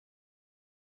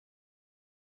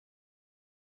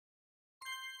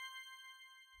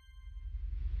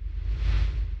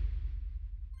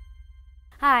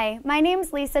Hi, my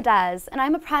name's Lisa Dez, and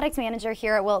I'm a product manager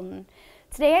here at Wilton.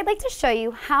 Today I'd like to show you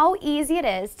how easy it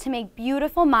is to make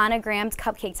beautiful monogrammed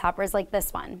cupcake toppers like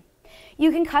this one.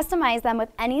 You can customize them with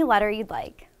any letter you'd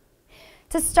like.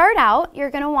 To start out,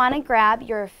 you're going to want to grab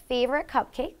your favorite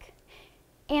cupcake,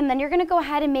 and then you're going to go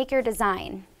ahead and make your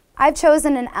design. I've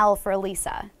chosen an L for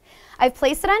Lisa. I've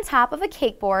placed it on top of a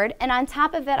cake board, and on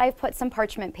top of it I've put some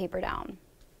parchment paper down.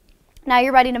 Now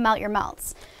you're ready to melt your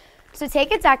melts. So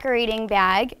take a decorating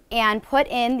bag and put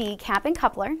in the cap and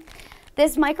coupler.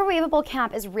 This microwavable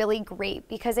cap is really great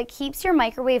because it keeps your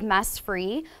microwave mess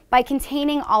free by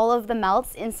containing all of the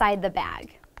melts inside the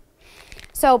bag.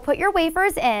 So put your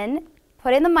wafers in,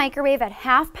 put in the microwave at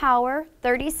half power,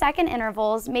 30-second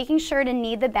intervals, making sure to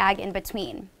knead the bag in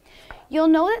between. You'll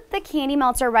know that the candy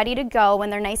melts are ready to go when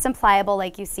they're nice and pliable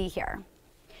like you see here.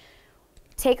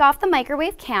 Take off the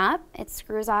microwave cap. It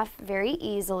screws off very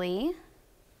easily.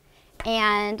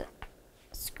 And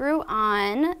screw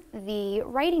on the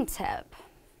writing tip.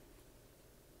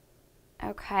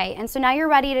 Okay, and so now you're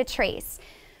ready to trace.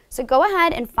 So go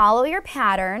ahead and follow your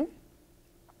pattern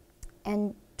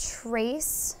and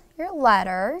trace your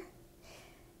letter.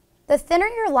 The thinner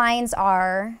your lines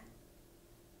are,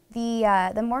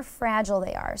 the more fragile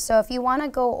they are. So if you want to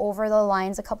go over the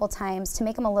lines a couple times to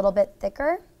make them a little bit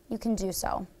thicker, you can do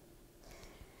so.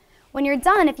 When you're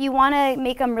done, if you want to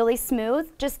make them really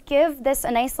smooth, just give this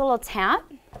a nice little tap,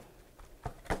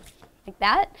 like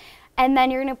that, and then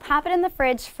you're going to pop it in the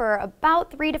fridge for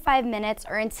about 3 to 5 minutes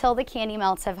or until the candy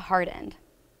melts have hardened.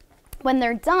 When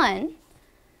they're done,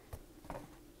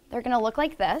 they're going to look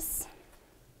like this.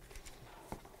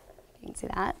 You can see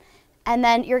that. And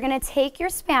then you're going to take your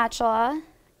spatula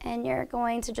and you're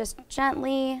going to just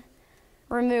gently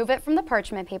remove it from the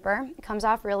parchment paper. It comes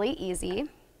off really easy.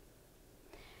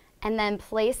 And then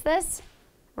place this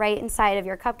right inside of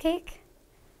your cupcake.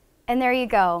 And there you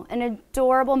go, an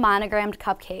adorable monogrammed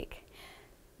cupcake.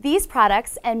 These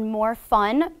products and more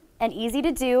fun and easy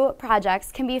to do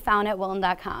projects can be found at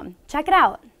wilton.com. Check it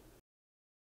out.